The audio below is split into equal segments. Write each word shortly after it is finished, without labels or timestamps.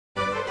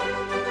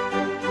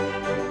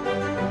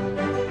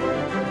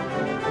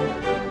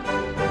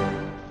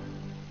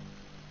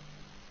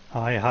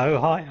Hi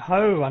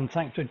ho, and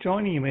thanks for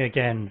joining me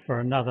again for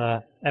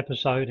another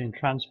episode in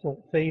Transport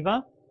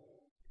Fever.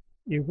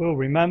 You will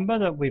remember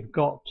that we've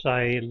got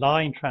a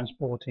line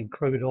transporting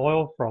crude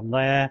oil from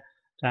there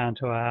down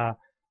to our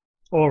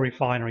oil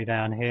refinery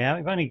down here.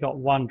 We've only got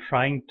one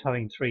train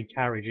towing 3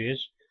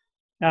 carriages,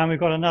 and we've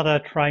got another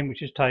train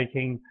which is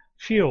taking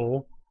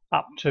fuel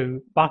up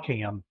to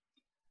Buckingham.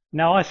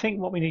 Now, I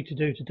think what we need to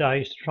do today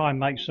is to try and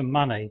make some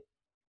money,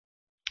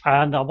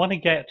 and I want to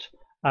get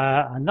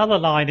another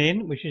line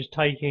in which is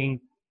taking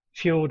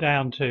fuel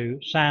down to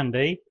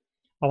Sandy.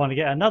 I want to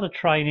get another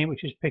train in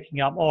which is picking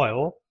up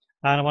oil,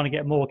 and I want to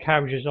get more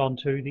carriages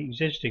onto the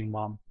existing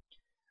one.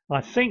 I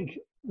think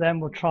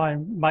then we'll try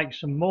and make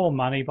some more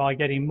money by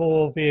getting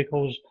more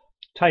vehicles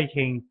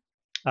taking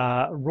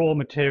raw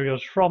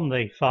materials from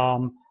the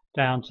farm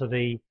down to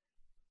the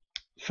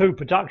food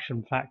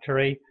production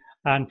factory,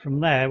 and from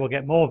there we'll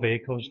get more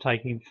vehicles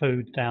taking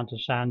food down to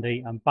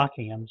Sandy and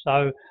Buckingham.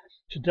 So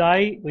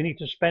today we need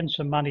to spend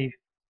some money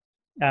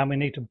and we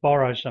need to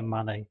borrow some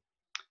money.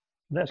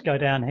 Let's go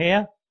down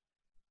here.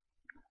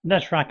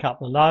 Let's rack up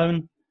the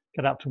loan,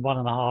 get up to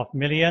 1.5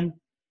 million,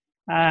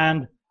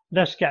 and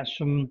let's get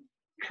some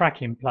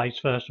track in place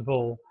first of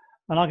all.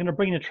 And I'm going to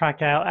bring the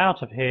track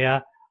out of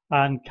here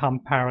and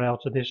come parallel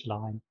to this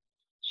line.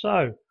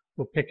 So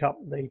we'll pick up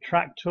the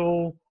track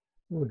tool,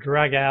 we'll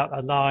drag out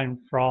a line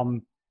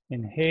from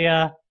in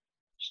here,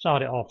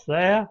 start it off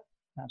there,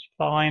 that's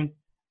fine,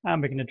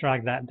 and we're going to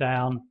drag that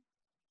down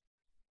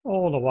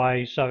all the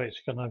way so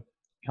it's going to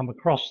come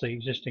across the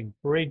existing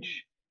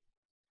bridge,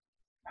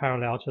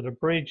 parallel to the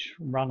bridge,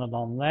 run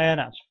along there,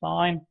 that's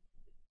fine.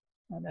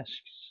 And let's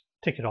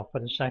tick it off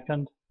for a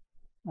second,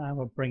 and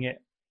we'll bring it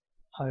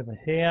over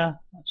here,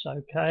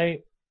 that's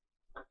okay,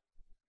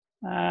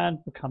 and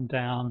we'll come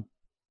down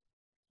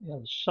the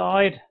other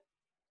side.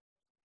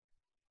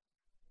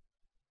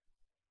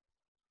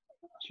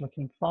 That's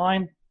looking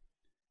fine,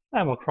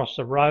 and we'll cross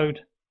the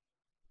road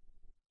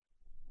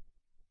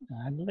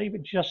and leave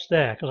it just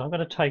there because I'm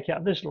going to take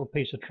out this little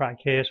piece of track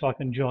here so I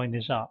can join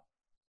this up.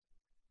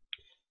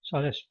 So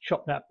let's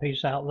chop that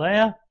piece out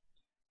there.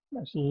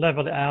 Let's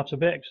level it out a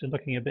bit because it's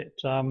looking a bit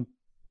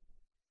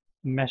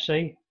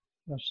messy.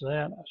 That's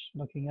there, that's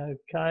looking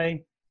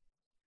okay.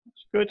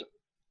 That's good.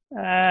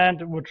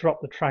 And we'll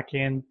drop the track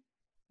in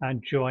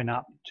and join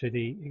up to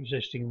the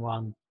existing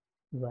one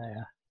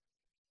there.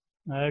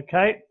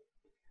 Okay,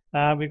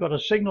 we've got a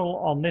signal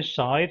on this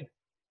side,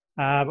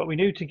 but we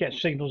need to get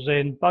signals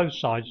in both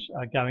sides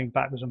going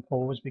backwards and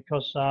forwards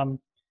because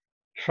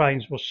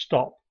trains will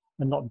stop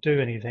and not do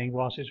anything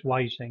whilst it's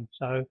waiting.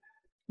 So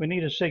we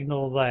need a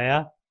signal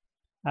there,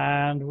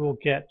 and we'll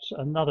get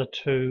another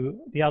to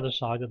the other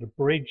side of the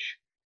bridge.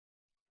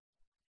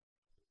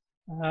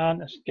 And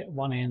let's get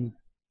one in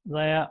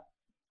there,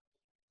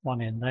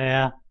 one in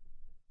there,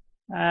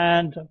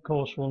 and of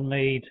course we'll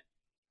need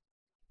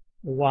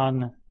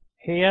one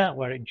here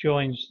where it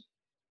joins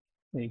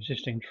the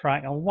existing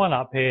track, and one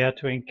up here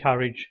to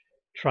encourage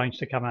trains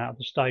to come out of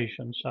the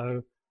station.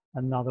 So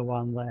another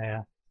one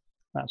there,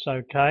 that's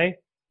okay.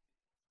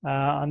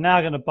 I'm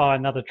now going to buy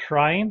another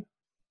train,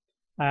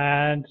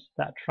 and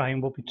that train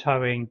will be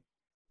towing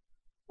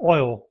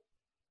oil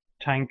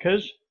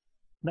tankers.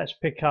 Let's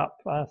pick up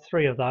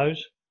 3 of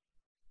those,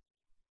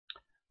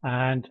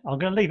 and I'm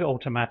going to leave it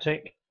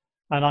automatic,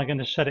 and I'm going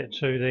to set it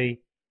to the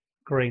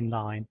green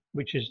line,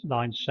 which is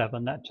line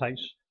 7. That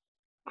takes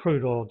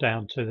crude oil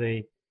down to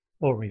the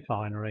oil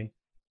refinery.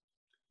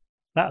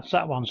 That's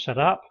that one set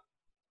up.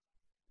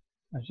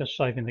 I'm just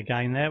saving the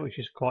gain there, which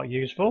is quite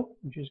useful,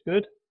 which is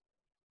good.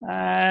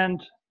 And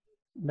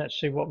let's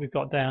see what we've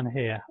got down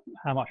here.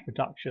 How much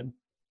production?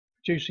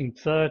 Producing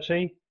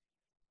 30,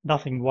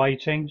 nothing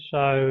waiting.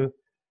 So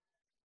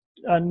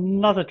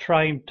another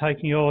train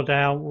taking oil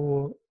down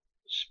will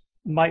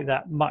make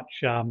that much,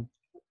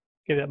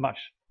 give it much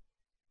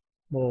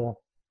more.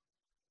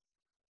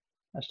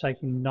 That's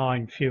taking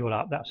 9 fuel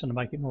up. That's going to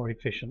make it more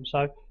efficient.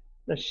 So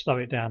let's slow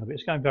it down a bit.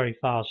 It's going very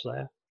fast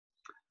there.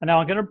 And now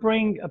I'm going to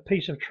bring a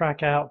piece of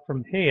track out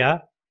from here,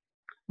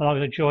 and I'm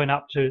going to join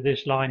up to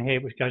this line here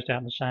which goes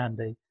down to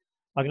Sandy.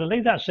 I'm going to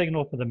leave that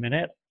signal for the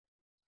minute.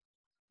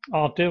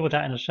 I'll deal with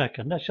that in a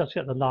second. Let's just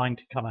get the line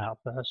to come out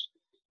first.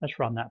 Let's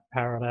run that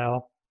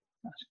parallel.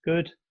 That's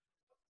good.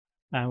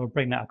 And we'll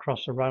bring that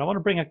across the road. I want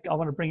to bring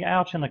it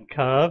out in a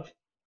curve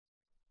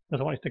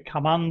because I want it to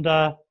come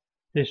under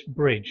this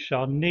bridge. So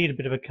I'll need a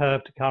bit of a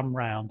curve to come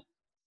round.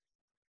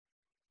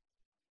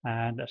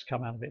 And let's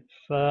come out a bit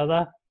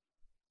further.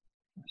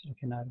 That's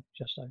looking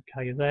just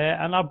okay there.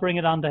 And I'll bring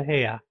it under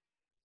here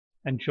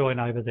and join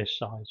over this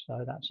side.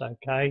 So that's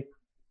okay.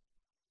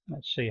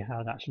 Let's see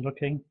how that's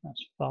looking.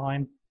 That's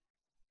fine.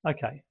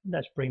 Okay,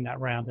 let's bring that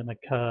round in a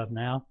curve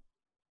now.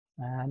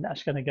 And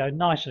that's going to go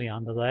nicely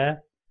under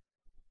there.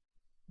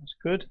 That's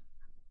good.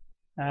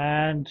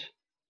 And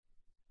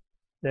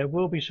there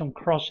will be some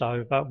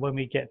crossover when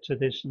we get to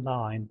this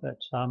line, but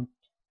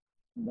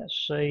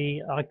let's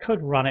see. I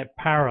could run it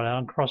parallel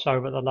and cross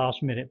over at the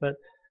last minute, but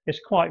it's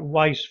quite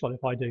wasteful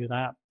if I do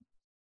that.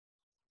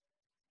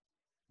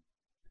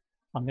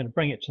 I'm going to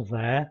bring it to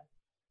there,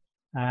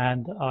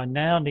 and I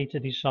now need to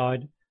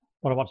decide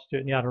what I want to do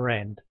at the other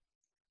end.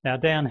 Now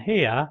down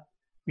here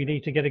we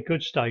need to get a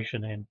goods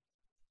station in.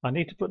 I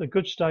need to put the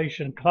goods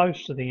station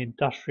close to the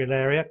industrial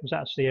area because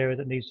that's the area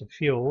that needs the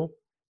fuel.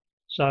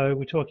 So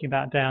we're talking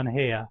about down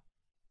here.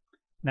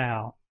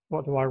 Now,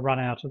 what do I run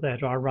out of there?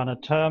 Do I run a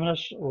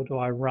terminus or do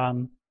I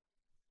run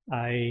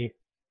a...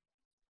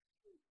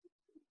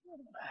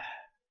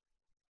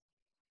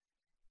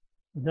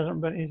 It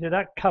doesn't, but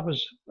that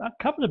covers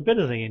a bit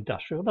of the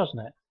industrial, doesn't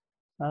it?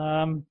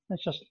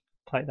 Let's just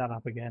take that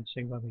up again,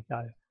 see where we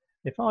go.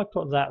 If I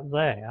put that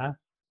there,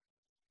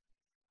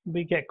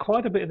 we get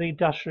quite a bit of the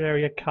industrial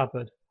area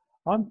covered.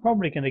 I'm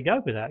probably going to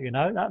go with that, you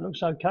know. That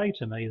looks okay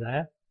to me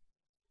there.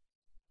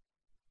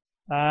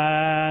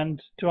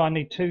 And do I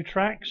need 2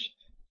 tracks?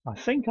 I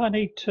think I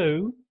need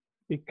 2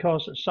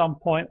 because at some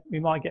point we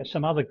might get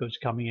some other goods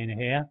coming in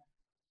here.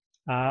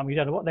 We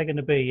don't know what they're going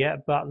to be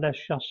yet, but let's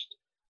just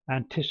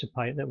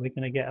anticipate that we're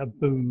going to get a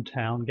boom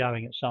town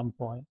going at some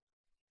point.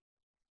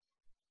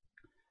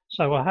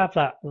 So we'll have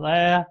that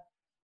there,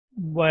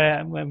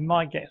 where we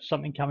might get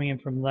something coming in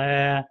from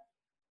there.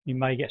 You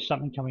may get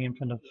something coming in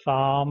from the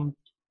farm.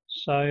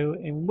 So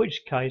in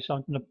which case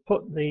I'm going to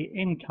put the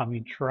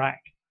incoming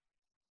track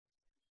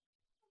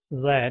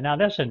there. Now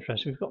that's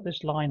interesting. We've got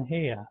this line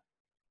here,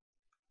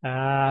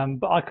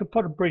 but I could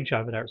put a bridge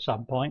over there at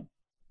some point.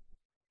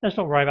 Let's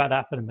not worry about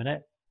that for the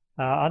minute.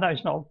 I know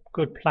it's not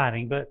good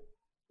planning, but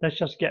let's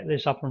just get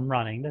this up and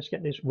running. Let's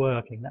get this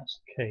working. That's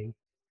the key.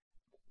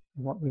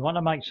 We want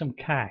to make some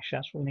cash.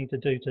 That's what we need to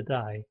do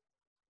today.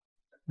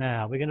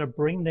 Now we're going to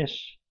bring this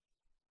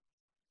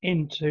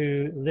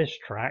into this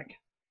track.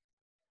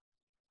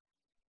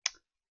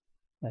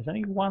 There's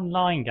only one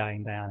line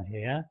going down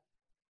here.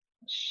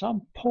 At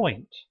some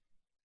point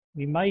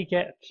we may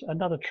get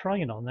another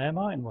train on there,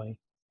 mightn't we?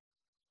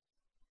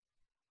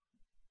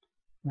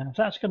 Now if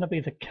that's going to be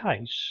the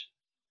case,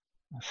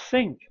 I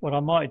think what I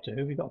might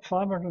do, we've got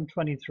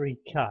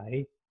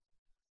 523k.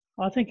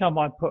 I think I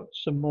might put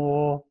some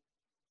more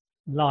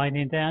line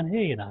in down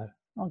here, you know.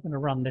 I'm going to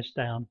run this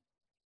down.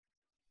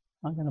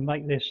 I'm going to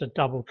make this a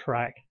double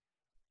track.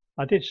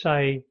 I did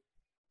say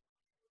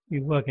we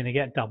were going to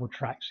get double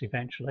tracks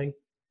eventually.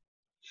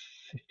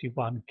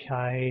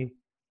 51k,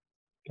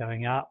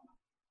 going up,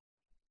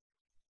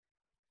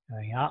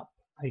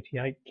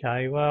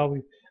 88k. Well,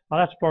 I'll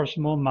have to borrow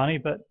some more money,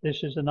 but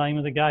this is the name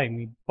of the game.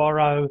 We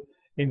borrow,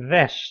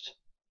 invest.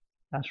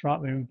 That's right,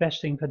 we're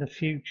investing for the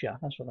future.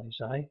 That's what they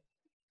say.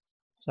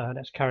 So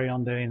let's carry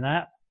on doing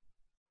that.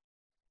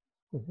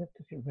 I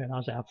didn't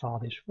realise how far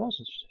this was.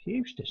 It's a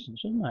huge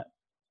distance, isn't it?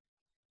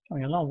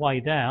 Coming a long way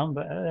down,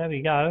 but there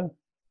we go.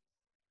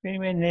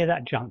 Anywhere near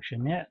that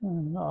junction yet?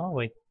 Not are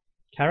we?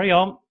 Carry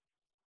on.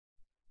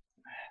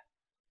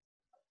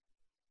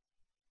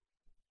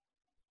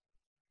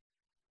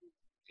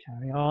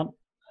 Carry on.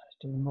 Let's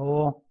do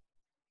more.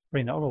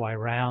 Bring it all the way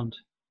around.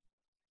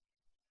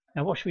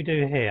 Now what should we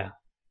do here?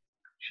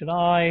 Should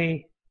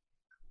I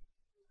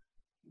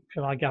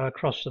go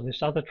across to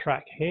this other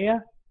track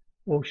here,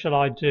 or should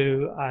I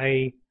do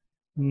a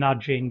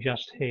nudge in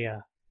just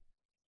here?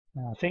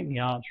 Now I think the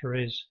answer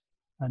is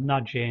a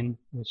nudge in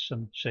with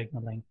some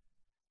signalling.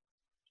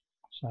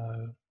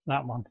 So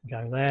that one can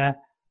go there.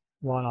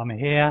 While I'm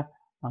here,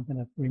 I'm going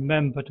to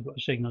remember to put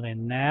a signal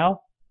in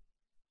now,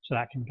 so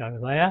that can go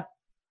there.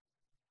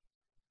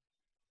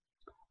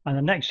 And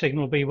the next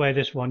signal will be where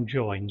this one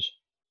joins.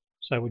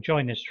 So we'll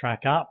join this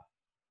track up,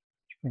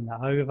 bring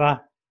that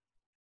over.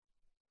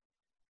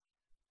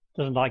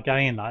 Doesn't like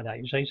going in like that,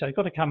 you see, so it's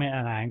got to come in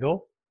at an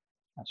angle.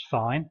 That's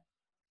fine.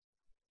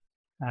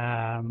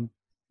 And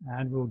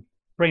we'll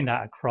bring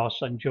that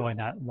across and join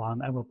that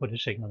one, and we'll put a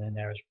signal in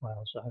there as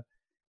well. So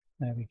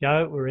there we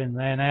go, we're in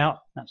there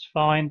now. That's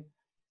fine.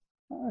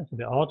 That's a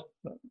bit odd,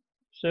 but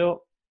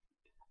still,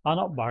 I'm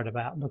not worried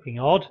about looking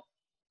odd.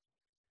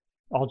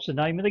 Odd's the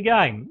name of the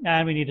game,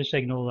 and we need a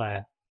signal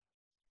there.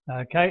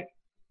 Okay,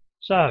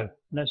 so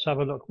let's have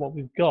a look what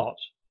we've got.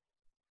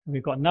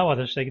 We've got no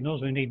other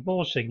signals. We need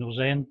more signals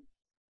in.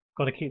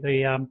 Got to keep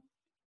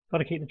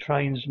the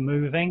trains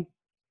moving.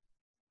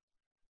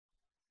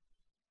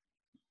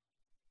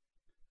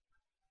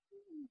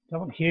 Don't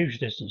want huge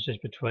distances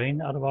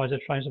between, otherwise the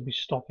trains will be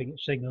stopping at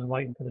signals,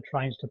 waiting for the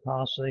trains to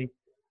pass the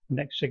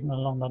next signal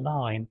along the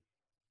line.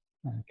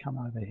 Come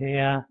over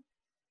here,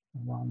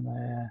 one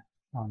there,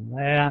 one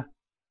there,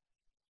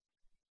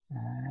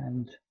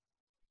 and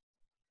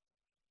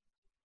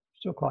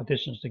still quite a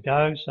distance to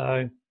go, so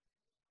a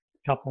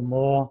couple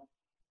more,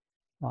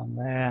 one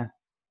there,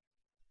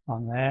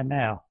 one there.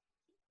 Now,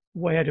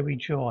 where do we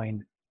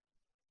join?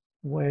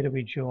 Where do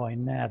we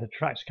join? Now the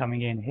track's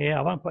coming in here.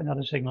 I won't put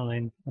another signal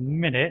in a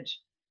minute.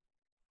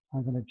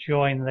 I'm going to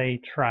join the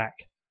track.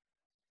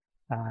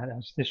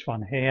 That's this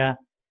one here.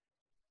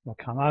 We'll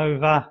come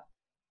over,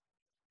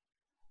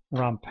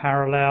 run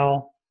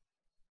parallel.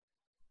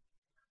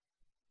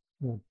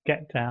 We'll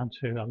get down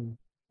to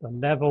the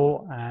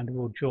level and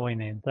we'll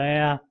join in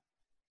there.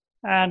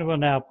 And we'll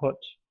now put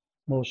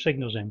more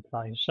signals in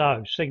place.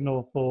 So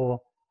signal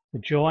for the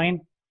join,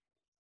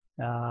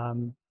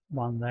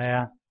 one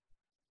there,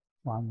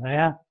 One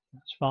there,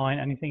 that's fine.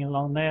 Anything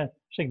along there?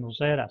 Signals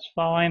there, that's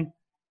fine.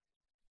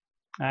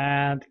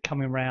 And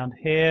coming around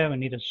here, we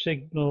need a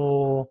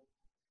signal.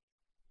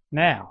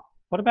 Now,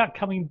 what about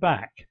coming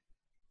back?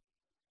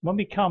 When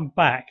we come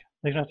back,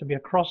 there's going to have to be a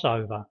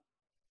crossover.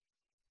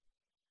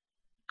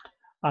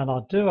 And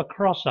I'll do a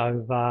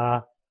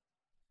crossover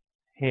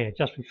here,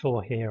 just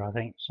before here, I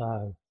think.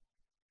 So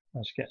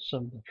let's get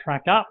some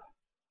track up.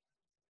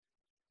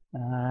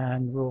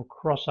 And we'll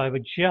cross over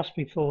just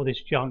before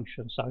this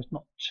junction, so it's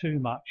not too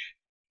much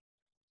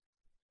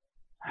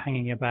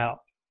hanging about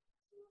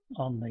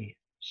on the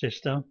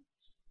system.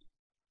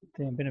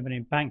 A bit of an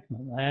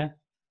embankment there.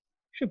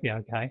 Should be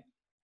okay.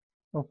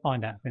 We'll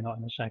find out if we're not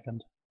in a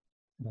second.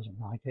 It doesn't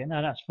like it.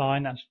 No, that's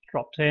fine. That's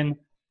dropped in.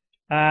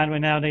 And we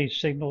now need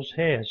signals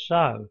here.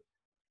 So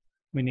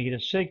we need a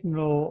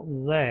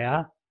signal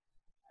there.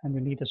 And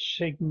we need a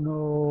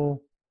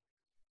signal.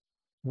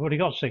 We've already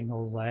got a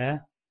signal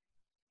there.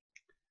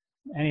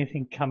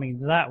 Anything coming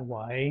that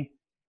way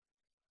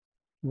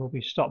will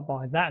be stopped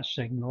by that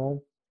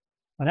signal.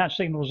 When that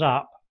signal's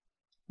up,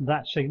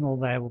 that signal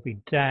there will be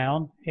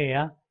down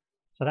here.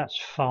 So that's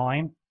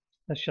fine.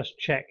 Let's just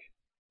check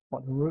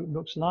what the route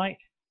looks like.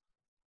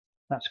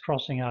 That's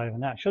crossing over.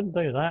 Now it shouldn't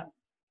do that.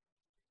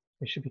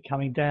 It should be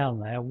coming down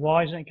there.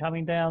 Why isn't it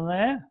coming down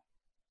there?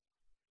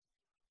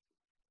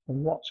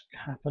 And what's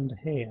happened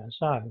here?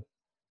 So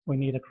we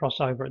need a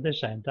crossover at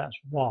this end. That's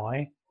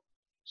why.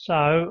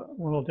 So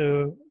we'll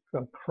do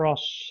a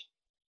cross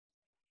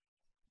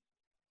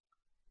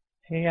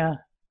here.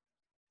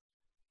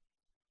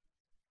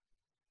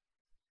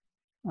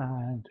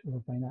 And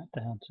we'll bring that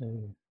down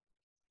to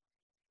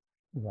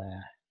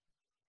there.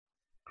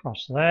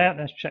 Cross there.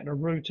 Let's check the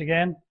route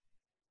again.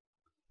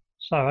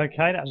 So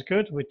okay, that's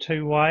good. We're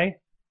two-way,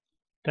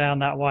 down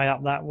that way,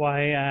 up that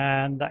way,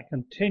 and that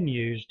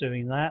continues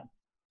doing that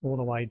all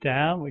the way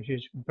down, which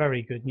is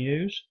very good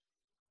news.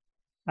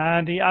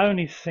 And the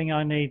only thing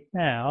I need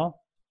now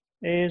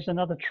is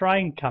another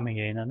train coming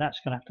in, and that's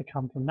going to have to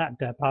come from that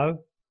depot.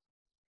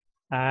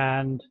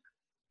 And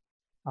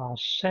I'll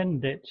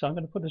send it, so I'm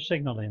going to put a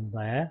signal in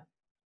there.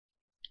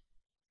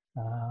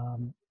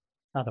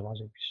 Otherwise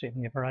it'll be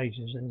sitting here for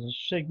ages. There's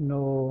a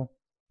signal.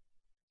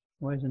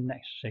 Where's the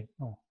next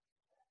signal?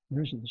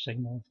 There isn't a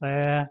signal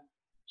there,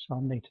 so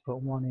I'll need to put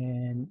one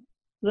in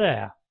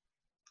there.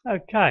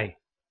 Okay,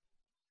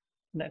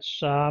 let's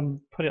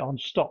put it on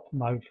stop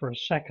mode for a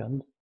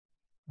second.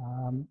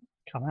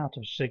 Come out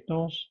of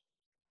signals,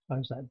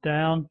 close that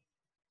down,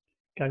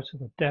 go to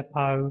the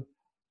depot,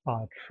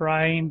 buy a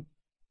train,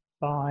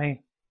 buy.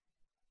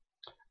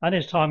 And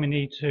this time we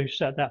need to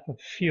set that for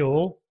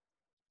fuel.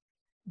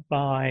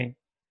 Buy,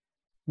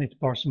 need to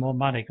borrow some more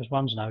money because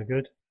one's no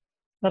good.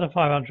 Another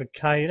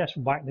 500k, let's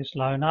whack this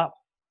loan up.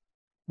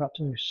 We're up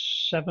to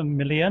 7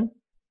 million.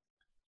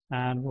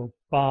 And we'll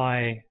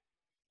buy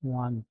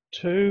 1,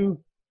 2.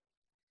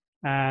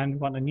 And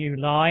want a new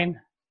line.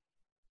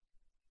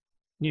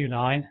 New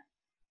line.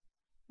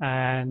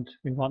 And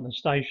we want the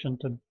station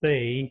to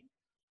be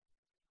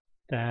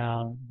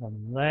down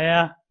from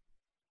there.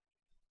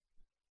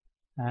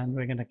 And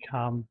we're going to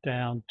come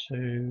down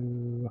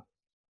to,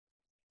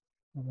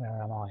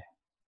 where am I?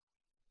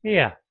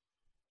 Here.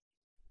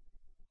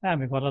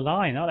 And we've got a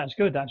line. Oh, that's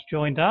good. That's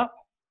joined up.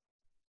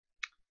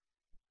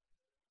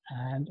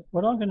 And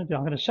what I'm going to do,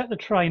 I'm going to set the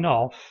train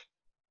off,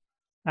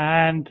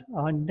 and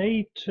I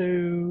need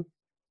to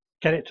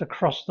get it to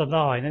cross the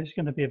line. It's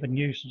going to be a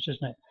nuisance,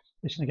 isn't it?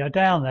 It's going to go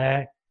down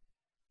there.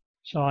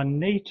 So I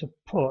need to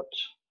put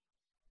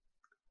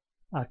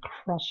a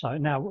crossover.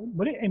 Now,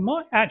 it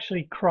might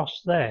actually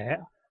cross there.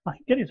 I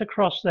can get it to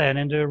cross there and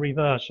then do a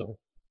reversal.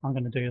 I'm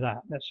going to do that.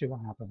 Let's see what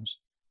happens.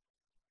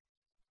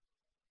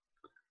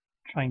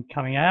 Train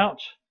coming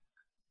out.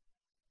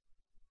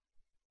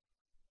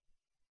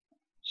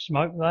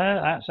 Smoke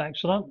there. That's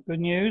excellent. Good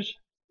news.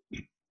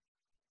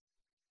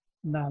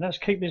 Now, let's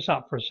keep this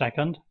up for a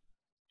second.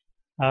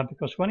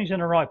 Because when he's in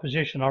the right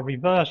position, I'll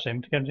reverse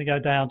him to get him to go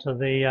down to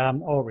the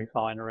oil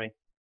refinery.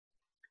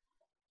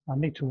 I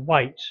need to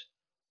wait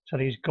till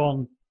he's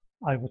gone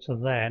over to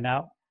there.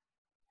 Now,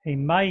 he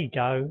may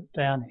go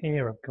down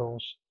here, of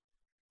course.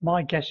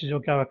 My guess is he'll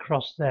go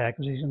across there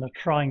because he's going to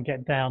try and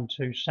get down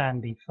to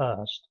Sandy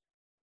first.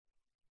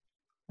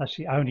 That's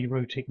the only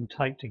route he can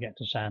take to get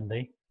to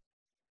Sandy.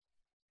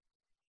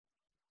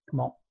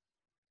 Come on,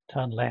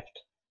 turn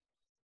left.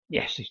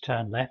 Yes, he's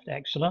turned left.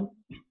 Excellent.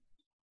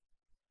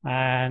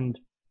 And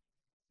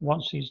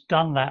once he's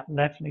done that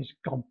left and he's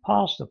gone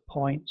past the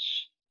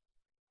points,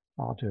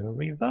 I'll do a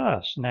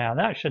reverse. Now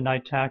that should now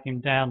take him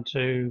down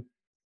to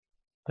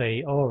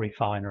the oil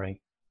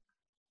refinery,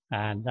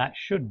 and that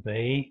should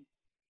be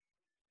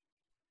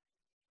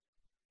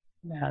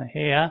down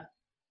here,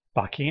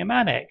 Buckingham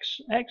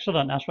Annex.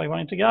 Excellent, that's where he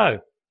wanted to go.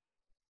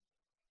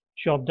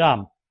 Job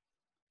done.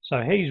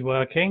 So he's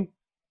working,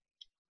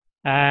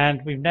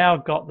 and we've now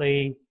got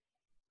the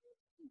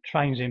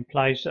trains in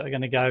place that are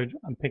going to go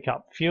and pick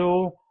up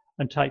fuel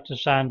and take to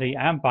Sandy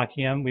and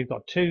Buckingham. We've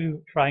got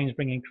 2 trains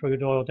bringing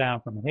crude oil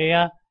down from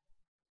here.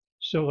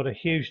 Still got a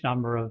huge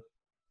number of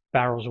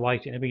barrels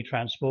waiting to be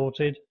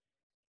transported.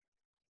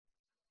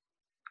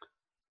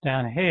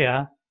 Down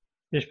here,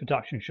 this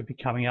production should be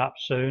coming up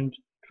soon.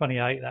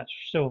 28, that's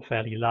still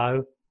fairly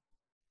low.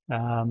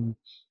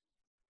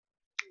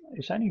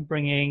 It's only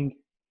bringing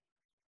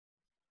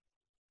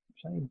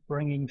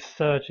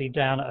 30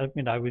 down,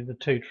 you know, with the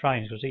 2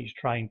 trains, because each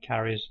train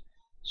carries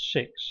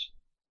 6.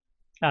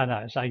 Oh no,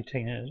 it's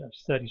 18.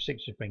 It's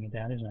 36 is bringing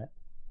down, isn't it?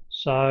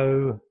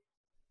 So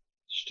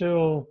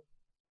still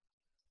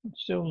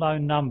low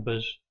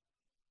numbers.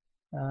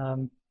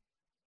 Let's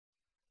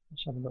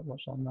have a look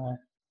what's on there.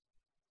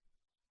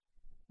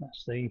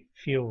 That's the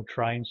fuel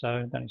train,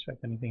 so don't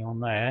expect anything on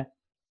there.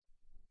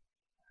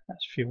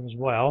 That's fuel as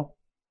well.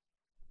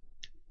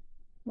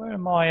 Where are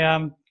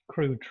my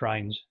crude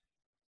trains?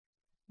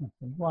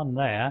 There's one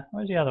there.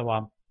 Where's the other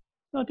one?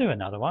 Did I do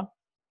another one?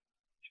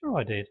 Sure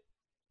I did.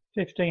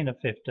 15 of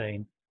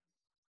 15.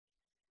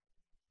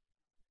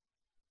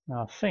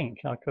 Now I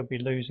think I could be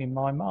losing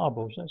my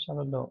marbles. Let's have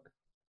a look.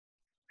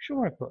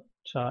 Sure I put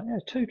yeah,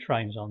 2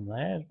 trains on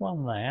there. There's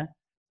one there.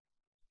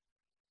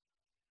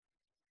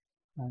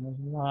 And there's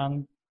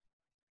one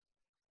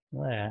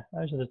there.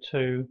 Those are the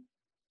 2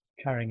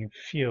 carrying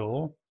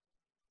fuel.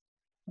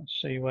 Let's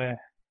see where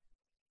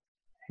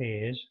he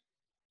is.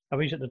 Oh,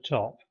 he's at the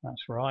top,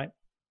 that's right.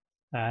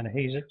 And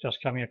he's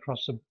just coming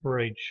across the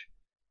bridge.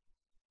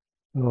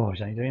 Oh,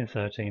 he's only doing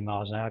 13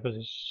 miles an hour because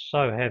it's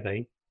so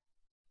heavy.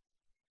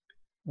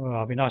 Well,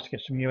 it'd be nice to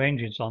get some new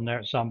engines on there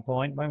at some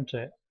point, won't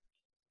it?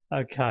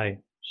 Okay,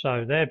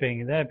 so they're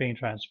being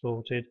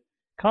transported.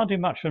 Can't do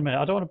much for a minute.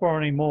 I don't want to borrow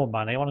any more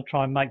money. I want to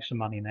try and make some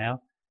money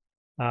now.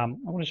 I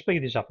want to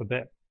speed this up a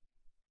bit.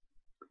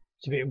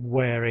 It's a bit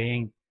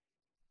wearing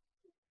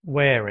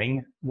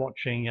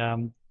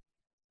watching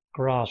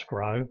grass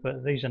grow,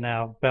 but these are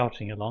now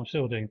belting along,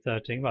 still doing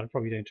 13. Well, I'm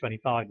probably doing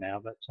 25 now,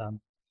 but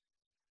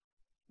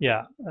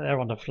yeah, they're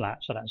on the flat,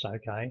 so that's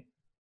okay.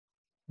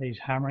 He's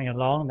hammering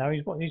along. No,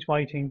 he's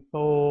waiting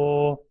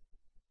for.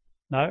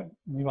 No,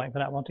 he's waiting for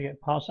that one to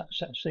get past that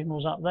set of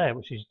signals up there,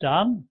 which is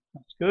done.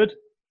 That's good.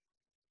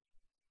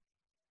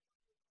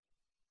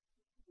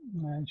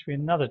 There should be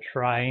another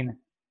train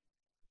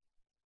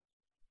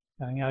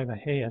going over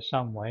here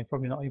somewhere.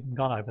 Probably not even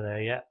gone over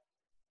there yet.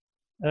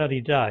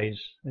 Early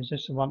days. Is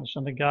this the one that's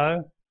on the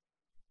go?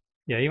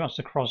 Yeah, he wants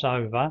to cross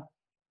over,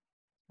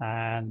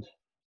 and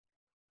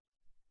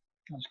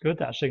that's good.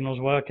 That signal's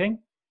working.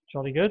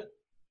 Jolly good.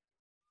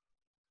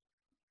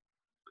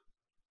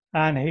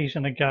 And he's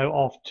going to go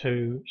off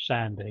to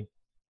Sandy.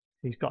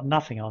 He's got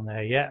nothing on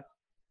there yet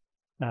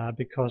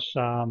because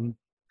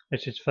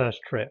it's his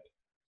first trip.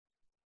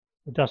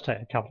 It does take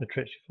a couple of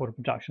trips before the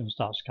production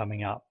starts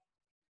coming up.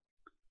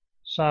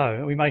 So,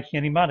 are we making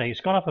any money?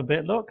 It's gone up a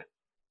bit, look.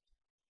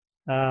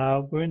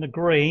 We're in the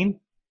green,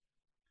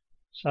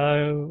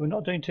 so we're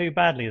not doing too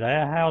badly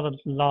there. How are the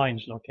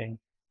lines looking?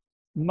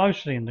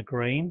 Mostly in the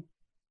green.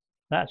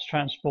 That's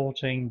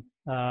transporting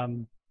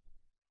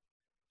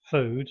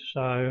food,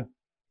 so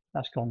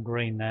that's gone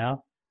green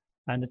now.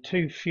 And the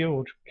 2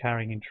 fuel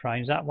carrying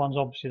trains, that one's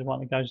obviously the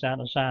one that goes down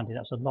to Sandy.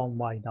 That's a long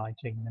way,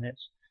 19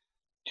 minutes.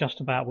 Just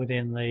about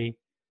within the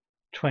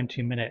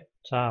 20-minute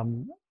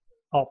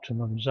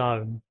optimum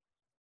zone.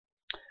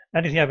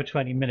 Anything over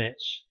 20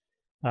 minutes,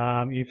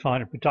 you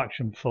find a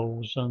production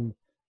falls and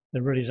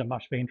there really isn't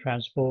much being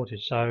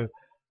transported. So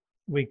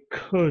we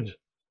could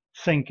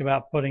think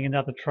about putting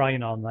another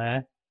train on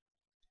there.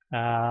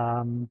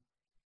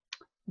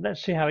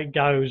 Let's see how it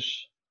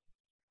goes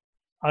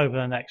over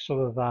the next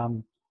sort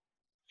of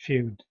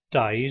few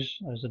days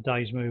as the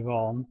days move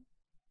on,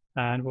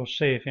 and we'll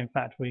see if in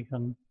fact we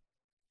can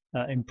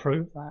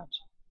improve that.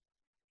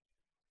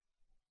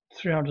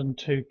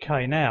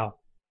 302k. Now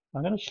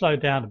I'm going to slow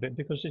down a bit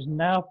because it's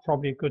now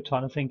probably a good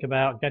time to think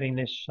about getting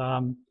this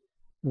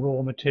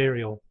raw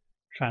material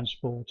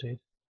transported,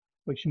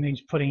 which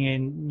means putting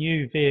in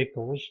new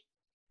vehicles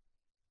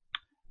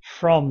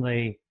from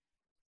the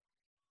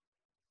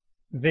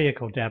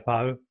vehicle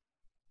depot,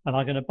 and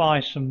I'm going to buy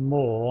some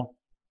more.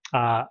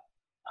 I'm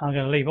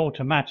going to leave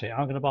automatic.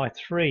 I'm going to buy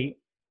 3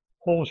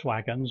 horse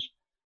wagons,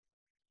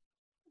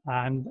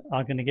 and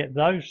I'm going to get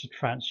those to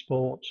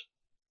transport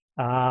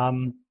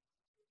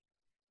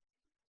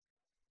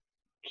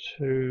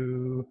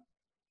to,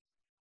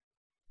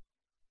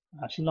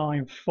 that's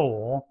line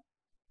 4.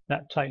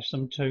 That takes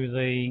them to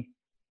the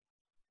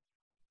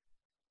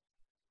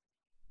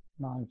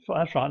line 4.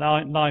 That's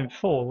right. Line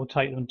 4 will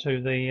take them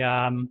to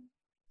the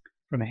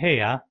from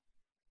here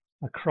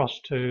across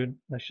to.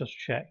 Let's just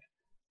check.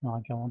 I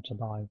go on to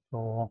line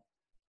 4.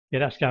 Yeah,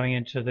 that's going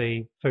into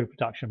the food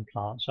production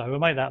plant. So we'll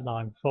make that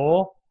line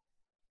 4.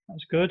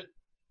 That's good.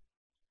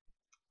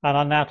 And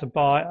I'm now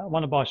I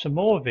want to buy some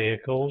more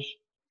vehicles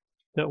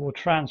that will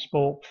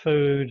transport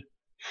food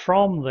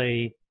from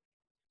the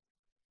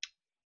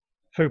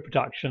food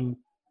production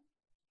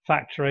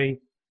factory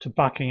to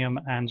Buckingham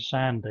and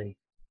Sandy.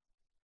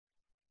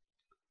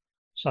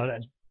 So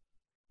let's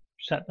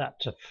set that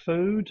to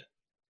food.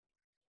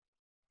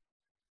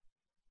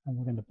 And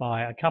we're going to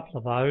buy a couple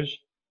of those.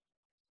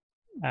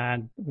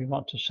 And we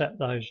want to set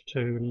those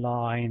to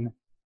line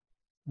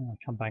I'll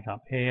come back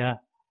up here.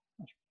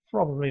 That's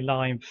probably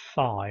line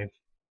 5.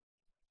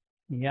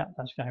 Yeah,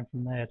 that's going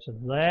from there to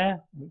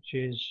there, which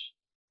is,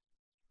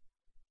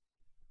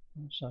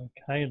 that's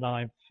okay,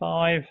 line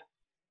 5.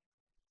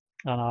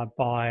 And I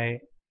buy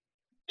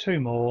 2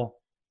 more,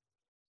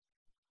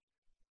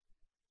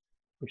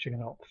 which are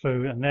going to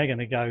food, and they're going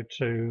to go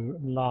to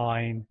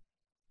line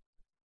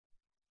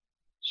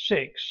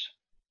 6,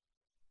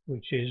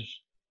 which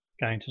is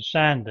going to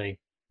Sandy.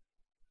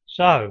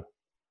 So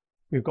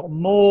we've got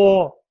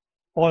more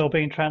oil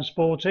being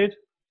transported,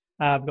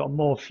 we've got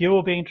more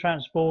fuel being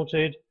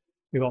transported,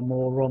 we've got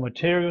more raw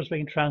materials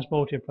being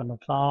transported from the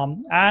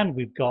farm, and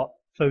we've got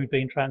food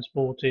being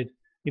transported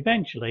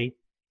eventually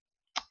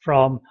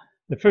from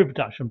the food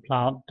production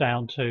plant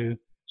down to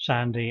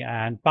Sandy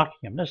and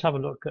Buckingham. Let's have a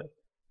look at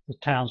the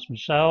towns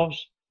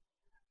themselves.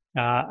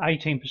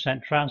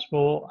 18%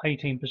 transport,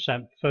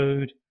 18%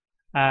 food,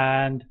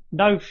 and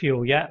no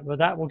fuel yet, but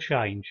that will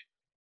change.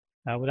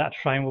 Well, that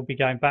train will be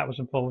going backwards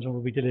and forwards and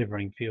will be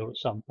delivering fuel at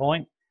some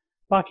point.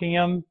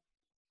 Buckingham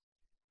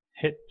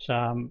hit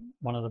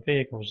one of the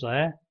vehicles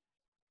there.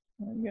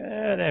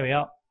 Yeah, there we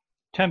are.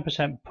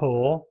 10%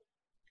 poor,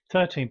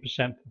 13%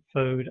 for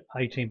food,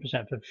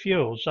 18% for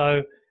fuel.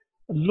 So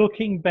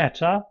looking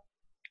better,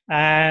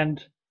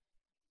 and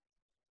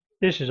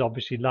this is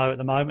obviously low at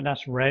the moment.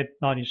 That's red,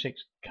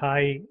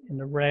 96k in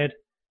the red.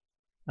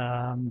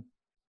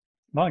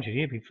 Mind you, the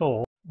year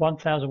before,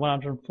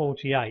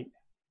 1,148.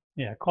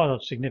 Yeah, quite a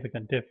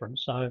significant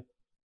difference. So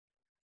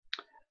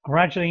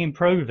gradually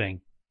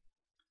improving.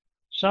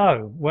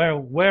 So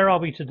where are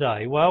we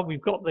today? Well,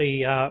 we've got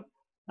the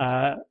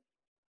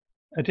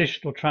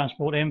additional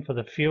transport in for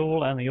the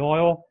fuel and the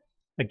oil,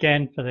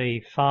 again for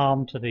the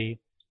farm to the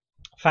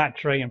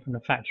factory and from the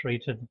factory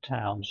to the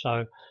town.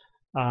 So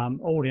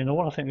all in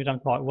all, I think we've done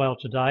quite well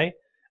today.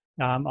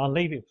 I'll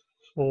leave it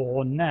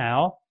for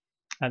now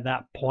at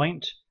that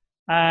point,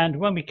 and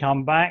when we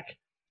come back,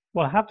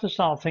 we'll have to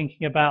start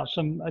thinking about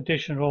some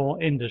additional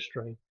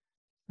industry.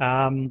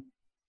 And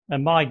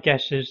my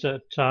guess is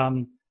that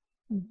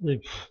the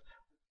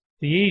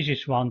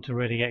easiest one to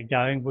really get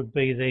going would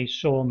be the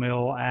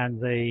sawmill and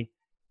the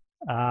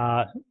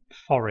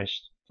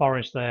forest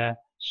there,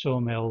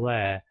 sawmill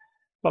there.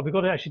 But we've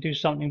got to actually do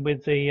something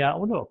with the,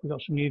 oh look, we've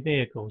got some new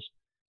vehicles.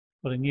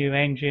 Got a new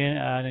engine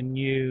and a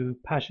new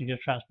passenger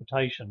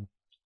transportation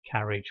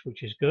carriage,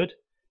 which is good.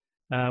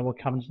 We'll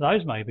come to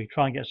those maybe,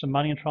 try and get some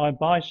money and try and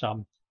buy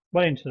some.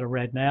 Well into the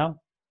red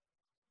now.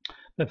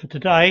 But for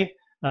today,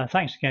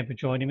 thanks again for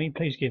joining me.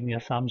 Please give me a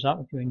thumbs up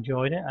if you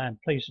enjoyed it, and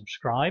please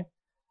subscribe.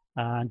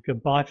 And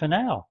goodbye for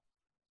now.